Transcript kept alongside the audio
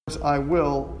I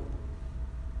will,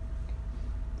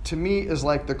 to me, is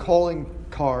like the calling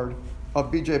card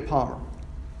of B.J. Palmer.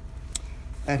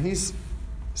 And he's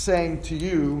saying to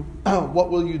you, what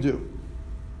will you do?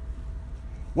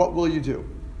 What will you do?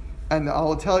 And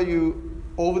I'll tell you,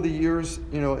 over the years,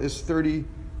 it's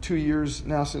 32 years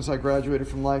now since I graduated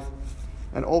from life.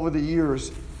 And over the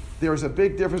years, there's a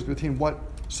big difference between what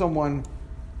someone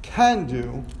can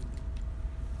do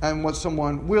and what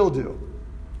someone will do.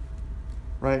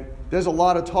 Right? There's a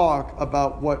lot of talk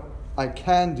about what I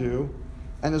can do,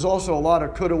 and there's also a lot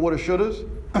of coulda, woulda, shouldas.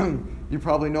 You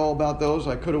probably know about those,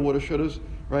 like coulda, woulda, shouldas,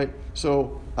 right?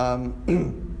 So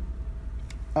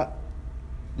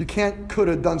you can't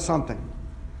coulda done something,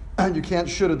 and you can't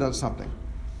shoulda done something.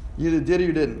 You either did or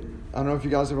you didn't. I don't know if you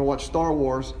guys ever watched Star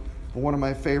Wars, but one of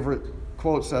my favorite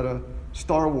quotes out of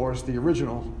Star Wars, the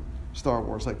original Star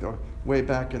Wars, like the way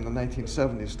back in the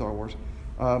 1970s Star Wars,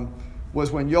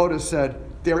 was when Yoda said,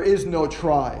 "There is no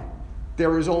try,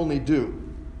 there is only do."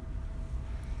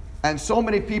 And so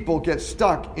many people get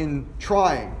stuck in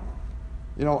trying.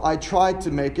 I tried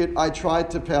to make it. I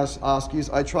tried to pass OSCEs.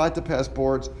 I tried to pass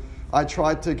boards. I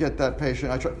tried to get that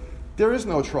patient. There is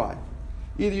no try.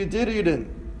 Either you did or you didn't.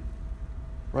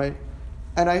 Right?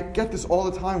 And I get this all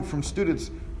the time from students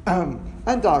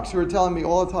and docs who are telling me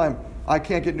all the time, I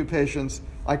can't get new patients.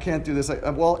 I can't do this.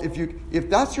 Well, if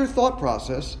that's your thought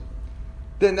process,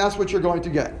 then that's what you're going to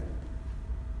get.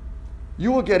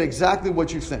 You will get exactly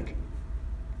what you think.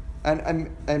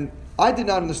 And I did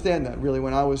not understand that really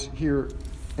when I was here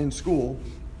in school.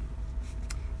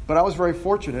 But I was very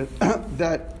fortunate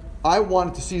that I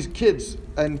wanted to see kids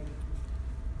and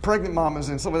pregnant mamas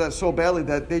and stuff like that so badly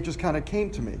that they just kind of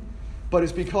came to me. But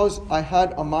it's because I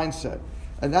had a mindset.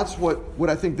 And that's what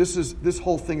I think this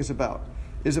whole thing is about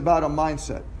a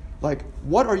mindset. Like,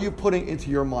 what are you putting into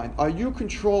your mind? Are you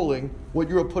controlling what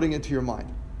you are putting into your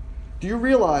mind? Do you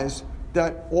realize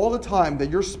that all the time that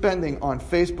you're spending on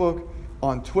Facebook,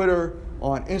 on Twitter,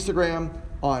 on Instagram,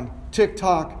 on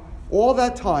TikTok, all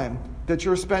that time that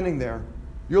you're spending there,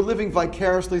 you're living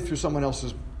vicariously through someone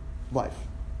else's life.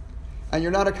 And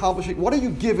you're not accomplishing. What are you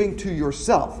giving to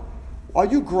yourself? Are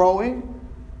you growing?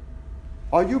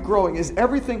 Are you growing? Is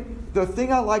everything, the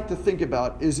thing I like to think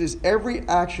about is every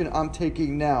action I'm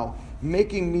taking now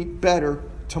making me better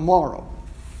tomorrow?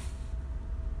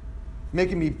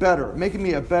 Making me better, making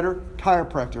me a better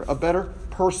chiropractor, a better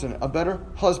person, a better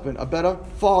husband, a better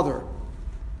father.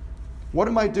 What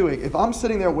am I doing? If I'm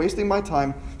sitting there wasting my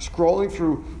time, scrolling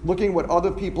through, looking what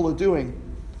other people are doing,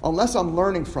 unless I'm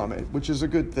learning from it, which is a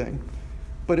good thing.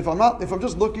 But if I'm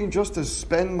just looking just to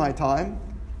spend my time,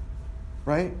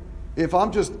 right? If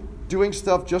I'm just doing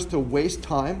stuff just to waste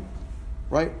time,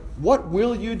 right? What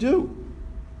will you do?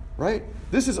 Right?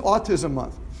 This is Autism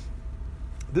Month.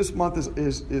 This month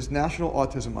is National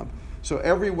Autism Month. So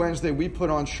every Wednesday we put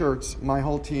on shirts, my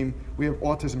whole team, we have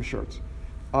autism shirts.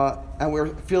 And we're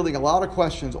fielding a lot of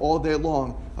questions all day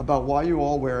long about why you're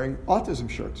all wearing autism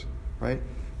shirts, right?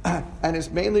 And it's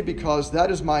mainly because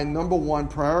that is my number one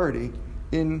priority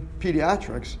in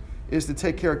pediatrics, is to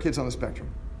take care of kids on the spectrum.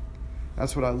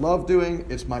 That's what I love doing.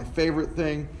 It's my favorite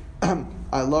thing.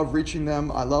 I love reaching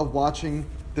them. I love watching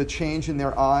the change in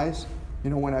their eyes.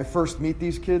 When I first meet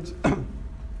these kids,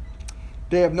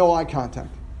 they have no eye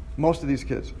contact. Most of these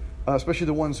kids, especially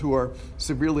the ones who are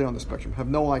severely on the spectrum, have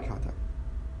no eye contact.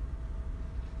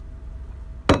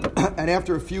 And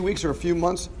after a few weeks or a few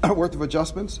months worth of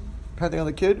adjustments, depending on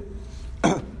the kid,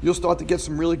 you'll start to get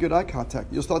some really good eye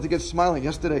contact. You'll start to get smiling.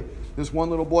 Yesterday, this one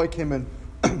little boy came in.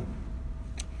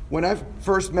 When I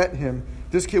first met him,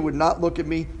 this kid would not look at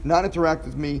me, not interact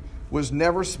with me, was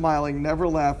never smiling, never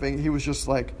laughing. He was just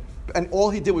like, and all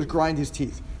he did was grind his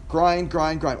teeth. Grind,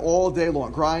 all day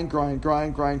long. Grind.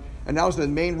 And that was the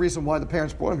main reason why the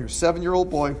parents brought him here. 7-year-old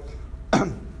boy,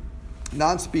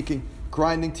 non-speaking,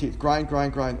 grinding teeth.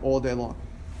 Grind all day long.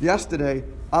 Yesterday,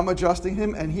 I'm adjusting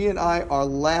him, and he and I are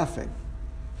laughing.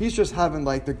 He's just having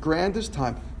like the grandest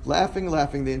time. Laughing,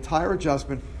 the entire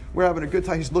adjustment. We're having a good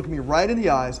time. He's looking me right in the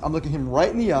eyes. I'm looking him right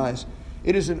in the eyes.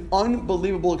 It is an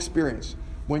unbelievable experience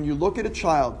when you look at a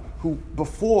child who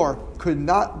before could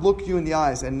not look you in the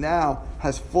eyes and now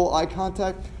has full eye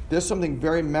contact. There's something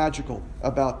very magical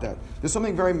about that. There's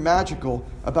something very magical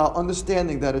about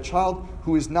understanding that a child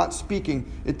who is not speaking,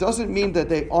 it doesn't mean that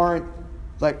they aren't,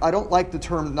 I don't like the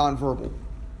term nonverbal.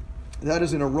 That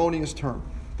is an erroneous term.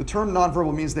 The term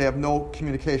nonverbal means they have no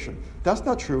communication. That's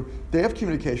not true. They have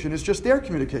communication. It's just their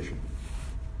communication.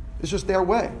 It's just their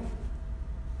way.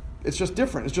 It's just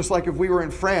different. It's just like if we were in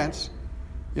France,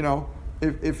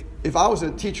 if I was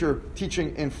a teacher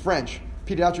teaching in French,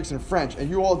 pediatrics in French, and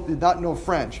you all did not know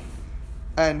French,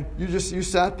 and you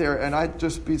sat there and I'd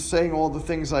just be saying all the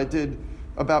things I did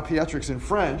about pediatrics in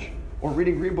French or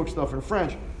reading Green Book stuff in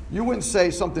French, you wouldn't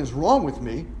say something's wrong with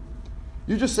me.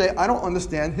 You just say, I don't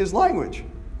understand his language.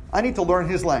 I need to learn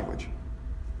his language.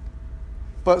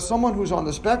 But someone who's on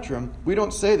the spectrum, we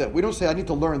don't say that. We don't say, I need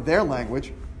to learn their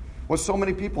language. What so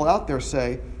many people out there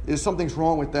say is something's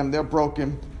wrong with them, they're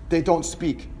broken, they don't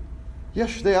speak.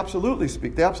 Yes, they absolutely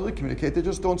speak. They absolutely communicate. They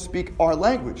just don't speak our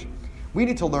language. We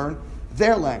need to learn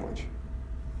their language.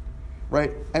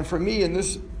 Right? And for me and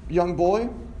this young boy,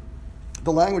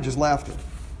 the language is laughter.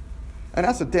 And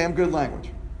that's a damn good language.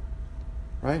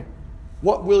 Right?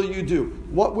 What will you do?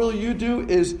 What will you do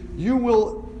is you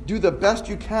will do the best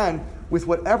you can with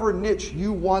whatever niche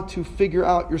you want to figure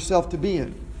out yourself to be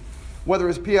in. Whether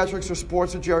it's pediatrics or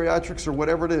sports or geriatrics or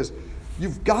whatever it is,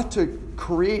 you've got to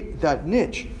create that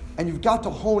niche and you've got to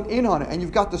hone in on it and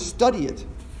you've got to study it.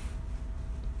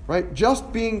 Right?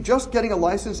 Just getting a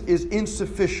license is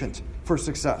insufficient for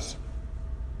success.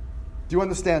 Do you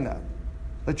understand that?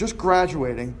 Like just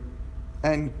graduating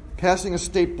and passing a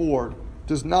state board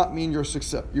does not mean you're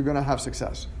going to have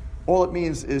success. All it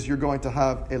means is you're going to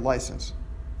have a license.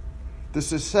 The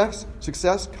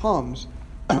success comes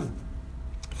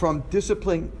from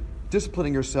disciplining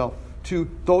yourself to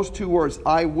those two words,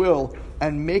 I will,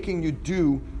 and making you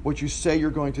do what you say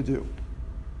you're going to do.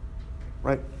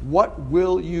 Right? What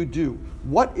will you do?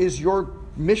 What is your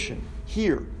mission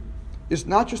here? It's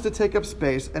not just to take up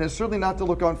space, and it's certainly not to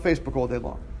look on Facebook all day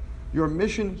long. Your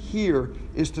mission here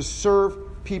is to serve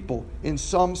people in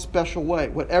some special way,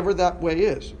 whatever that way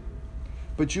is.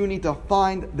 But you need to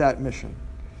find that mission.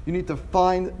 You need to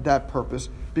find that purpose,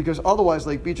 because otherwise,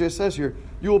 like BJ says here,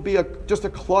 you will be just a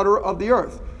clutter of the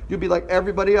earth. You'll be like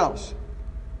everybody else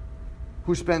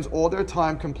who spends all their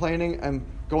time complaining and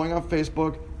going on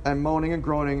Facebook and moaning and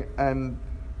groaning and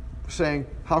saying,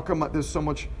 how come there's so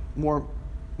much more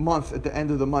month at the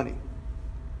end of the money?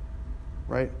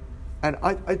 Right? And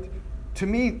to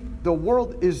me, the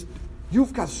world is,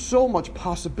 you've got so much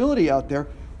possibility out there,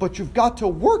 but you've got to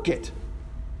work it.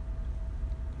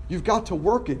 You've got to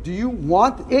work it. Do you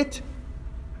want it?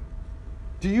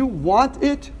 Do you want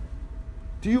it?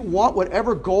 Do you want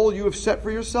whatever goal you have set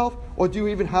for yourself? Or do you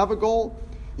even have a goal?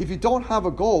 If you don't have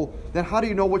a goal, then how do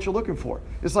you know what you're looking for?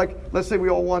 It's like, let's say we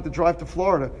all want to drive to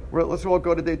Florida. Let's all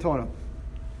go to Daytona.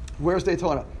 Where's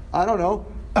Daytona? I don't know.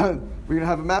 We're going to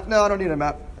have a map? No, I don't need a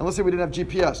map. And let's say we didn't have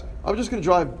GPS. I'm just going to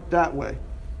drive that way.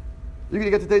 You're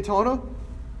going to get to Daytona?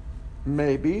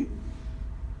 Maybe.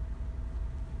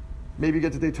 Maybe you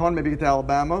get to Daytona, maybe you get to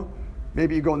Alabama.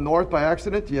 Maybe you go north by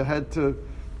accident, you head to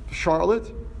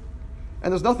Charlotte.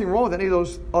 And there's nothing wrong with any of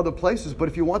those other places, but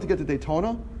if you want to get to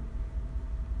Daytona,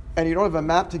 and you don't have a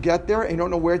map to get there, and you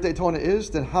don't know where Daytona is,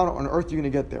 then how on earth are you going to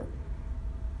get there?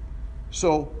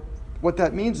 So what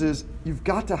that means is you've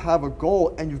got to have a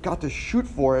goal, and you've got to shoot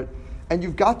for it, and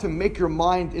you've got to make your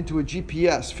mind into a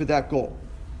GPS for that goal.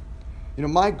 You know,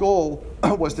 my goal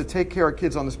was to take care of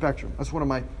kids on the spectrum. That's one of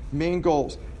my main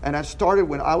goals. And I started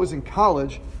when I was in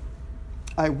college.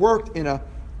 I worked in a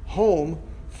home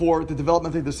for the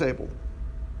developmentally disabled.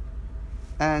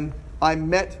 And I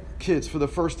met kids for the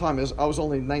first time. I was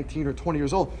only 19 or 20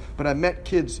 years old, but I met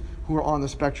kids who were on the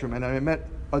spectrum, and I met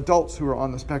adults who were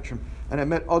on the spectrum, and I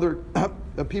met other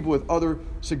people with other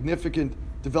significant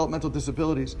developmental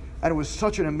disabilities. And it was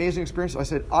such an amazing experience. I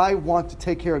said, I want to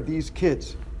take care of these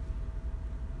kids.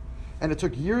 And it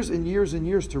took years and years and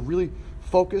years to really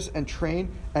focus and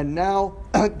train. And now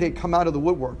they come out of the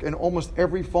woodwork. And almost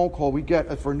every phone call we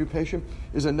get for a new patient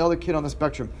is another kid on the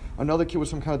spectrum, another kid with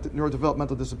some kind of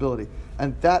neurodevelopmental disability.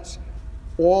 And that's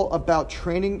all about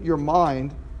training your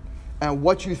mind, and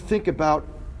what you think about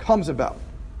comes about.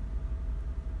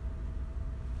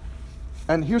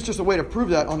 And here's just a way to prove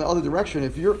that on the other direction.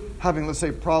 If you're having, let's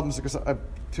say, problems, because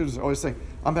tutors always say,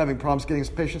 I'm having problems getting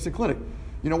patients in clinic.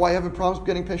 You know why you're having problems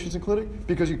getting patients in clinic?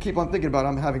 Because you keep on thinking about,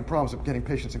 I'm having problems with getting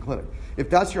patients in clinic. If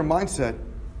that's your mindset,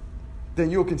 then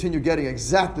you'll continue getting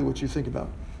exactly what you think about.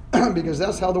 Because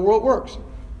that's how the world works.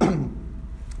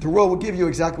 The world will give you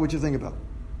exactly what you think about.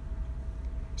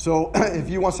 So if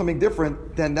you want something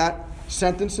different than that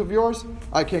sentence of yours,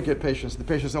 I can't get patients. The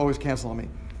patients always cancel on me.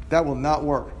 That will not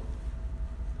work.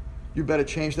 You better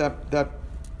change that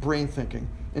brain thinking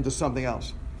into something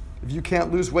else. If you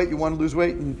can't lose weight, you want to lose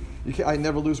weight, and I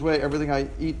never lose weight. Everything I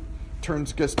eat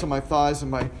gets to my thighs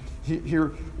and my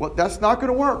here. Well, that's not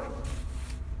going to work.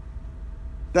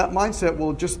 That mindset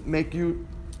will just make you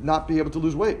not be able to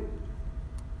lose weight.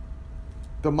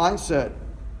 The mindset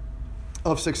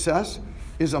of success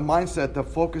is a mindset that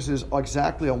focuses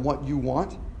exactly on what you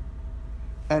want,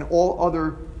 and all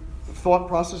other thought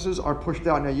processes are pushed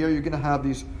out. Now, you're going to have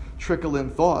these trickle-in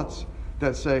thoughts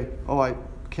that say, oh, I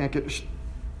can't get...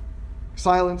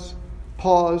 Silence,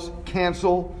 pause,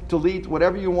 cancel, delete,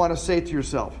 whatever you want to say to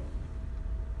yourself.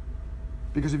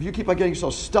 Because if you keep on getting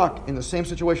yourself stuck in the same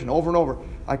situation over and over,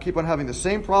 I keep on having the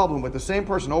same problem with the same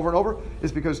person over and over,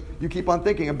 it's because you keep on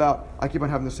thinking about, I keep on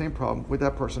having the same problem with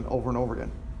that person over and over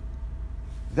again.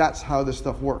 That's how this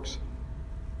stuff works.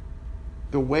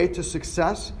 The way to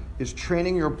success is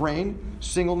training your brain,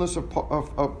 singleness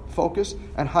of focus.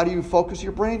 And how do you focus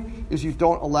your brain? Is you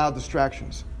don't allow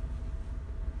distractions.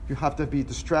 You have to be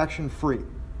distraction-free.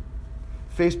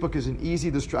 Facebook is an easy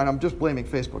distraction. I'm just blaming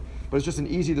Facebook, but it's just an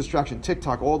easy distraction.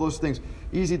 TikTok, all those things,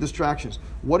 easy distractions.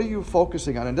 What are you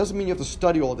focusing on? And it doesn't mean you have to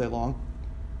study all day long.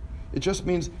 It just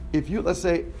means if you, let's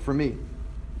say, for me,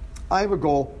 I have a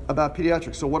goal about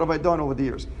pediatrics. So what have I done over the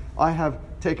years? I have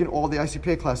taken all the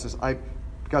ICPA classes. I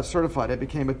got certified. I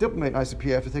became a diplomate in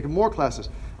ICPA after taking more classes.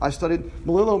 I studied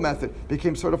Melillo method,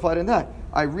 became certified in that.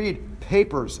 I read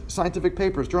papers, scientific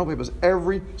papers, journal papers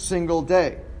every single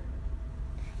day.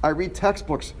 I read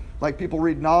textbooks like people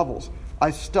read novels.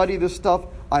 I study this stuff.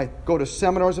 I go to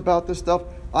seminars about this stuff.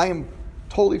 I am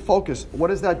totally focused. What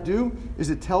does that do? Is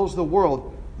it tells the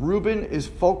world, Ruben is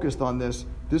focused on this.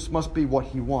 This must be what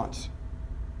he wants.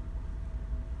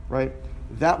 Right?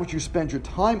 That which you spend your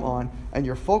time on and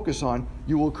your focus on,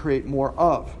 you will create more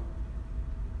of.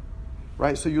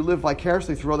 Right? So you live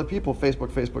vicariously through other people,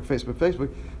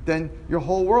 Facebook, then your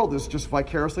whole world is just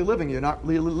vicariously living. You're not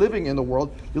really living in the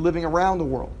world, you're living around the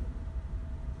world.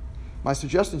 My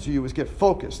suggestion to you is get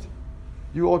focused.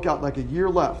 You all got like a year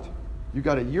left. You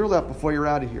got a year left before you're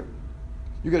out of here.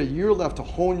 You got a year left to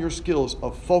hone your skills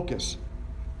of focus,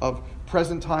 of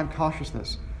present time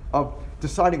consciousness, of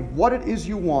deciding what it is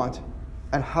you want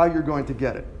and how you're going to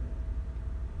get it.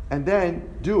 And then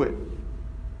do it.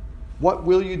 What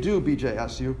will you do, BJ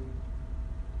asks you?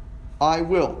 I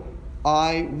will.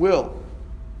 I will.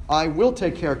 I will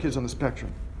take care of kids on the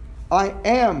spectrum. I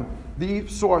am the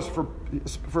source for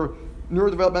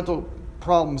neurodevelopmental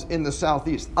problems in the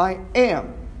Southeast. I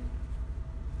am.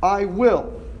 I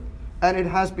will. And it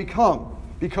has become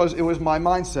because it was my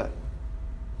mindset.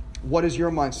 What is your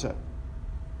mindset?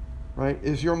 Right?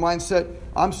 Is your mindset,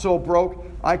 I'm so broke,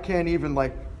 I can't even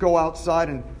go outside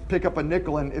and pick up a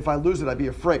nickel, and if I lose it, I'd be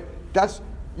afraid.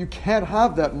 You can't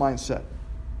have that mindset.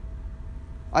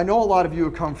 I know a lot of you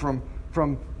have come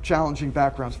from challenging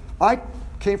backgrounds. I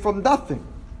came from nothing.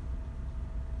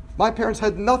 My parents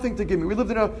had nothing to give me. We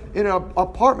lived in an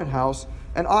apartment house,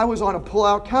 and I was on a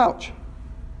pull-out couch.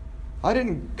 I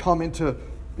didn't come into,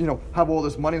 have all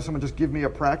this money and someone just give me a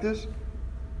practice.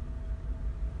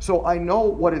 So I know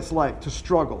what it's like to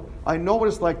struggle. I know what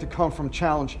it's like to come from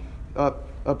challenge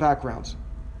backgrounds.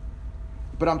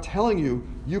 But I'm telling you,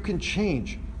 you can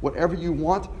change whatever you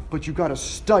want, but you got to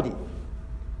study.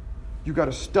 You got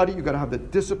to study. You got to have the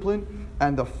discipline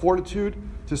and the fortitude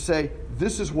to say,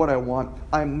 this is what I want.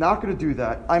 I'm not going to do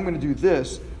that. I'm going to do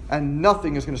this, and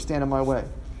nothing is going to stand in my way.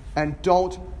 And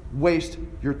don't waste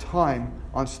your time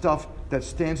on stuff that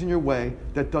stands in your way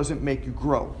that doesn't make you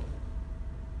grow.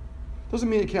 Doesn't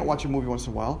mean you can't watch a movie once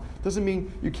in a while. Doesn't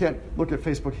mean you can't look at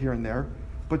Facebook here and there.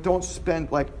 But don't spend,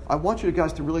 I want you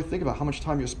guys to really think about how much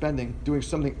time you're spending doing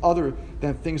something other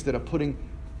than things that are going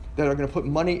to put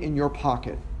money in your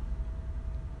pocket.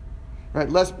 Right?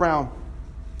 Les Brown,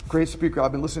 great speaker.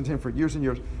 I've been listening to him for years and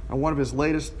years. On one of his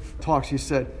latest talks, he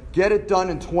said, get it done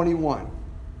in 21.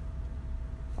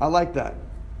 I like that.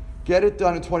 Get it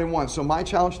done in 21. So my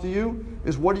challenge to you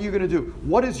is, what are you going to do?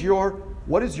 What is your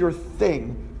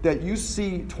thing that you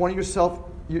see yourself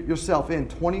in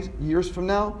 20 years from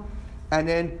now? And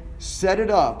then set it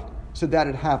up so that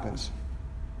it happens.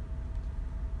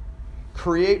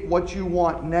 Create what you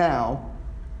want now,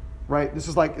 right? This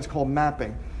is it's called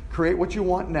mapping. Create what you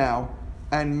want now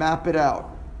and map it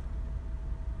out.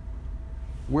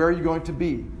 Where are you going to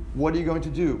be? What are you going to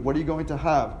do? What are you going to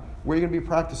have? Where are you going to be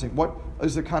practicing? What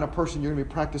is the kind of person you're going to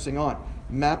be practicing on?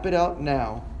 Map it out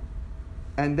now.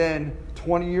 And then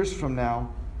 20 years from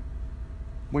now,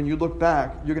 when you look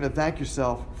back, you're going to thank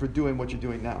yourself for doing what you're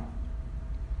doing now.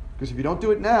 Because if you don't do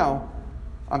it now,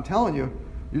 I'm telling you,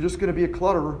 you're just going to be a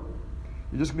clutterer.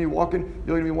 You're just going to be walking.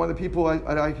 You're going to be one of the people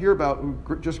I hear about who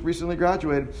just recently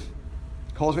graduated,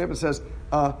 calls me up and says,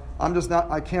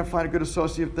 I can't find a good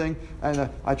associate thing, and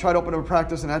I tried to open up a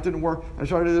practice and that didn't work, and I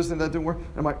tried to do this and that didn't work.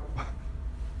 And I'm like,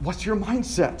 what's your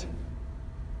mindset?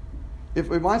 If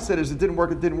your mindset is it didn't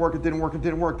work, then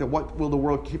what will the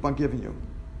world keep on giving you?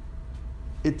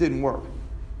 It didn't work.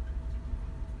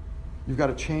 You've got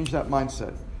to change that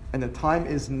mindset. And the time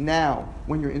is now,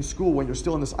 when you're in school, when you're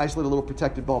still in this isolated little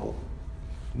protected bubble.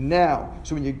 now.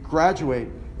 So when you graduate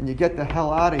and you get the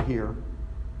hell out of here,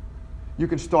 you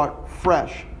can start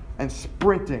fresh and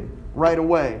sprinting right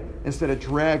away instead of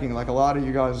dragging, like a lot of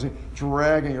you guys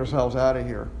dragging yourselves out of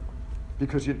here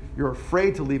because you're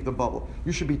afraid to leave the bubble.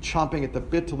 You should be chomping at the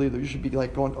bit to leave. You should be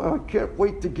like going, oh, I can't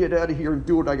wait to get out of here and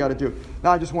do what I got to do.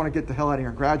 Now I just want to get the hell out of here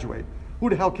and graduate.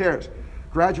 Who the hell cares?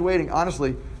 Graduating,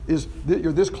 honestly,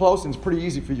 you're this close and it's pretty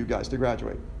easy for you guys to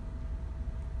graduate.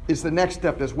 It's the next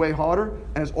step that's way harder,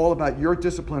 and it's all about your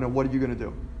discipline and what are you going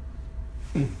to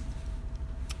do.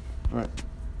 All right.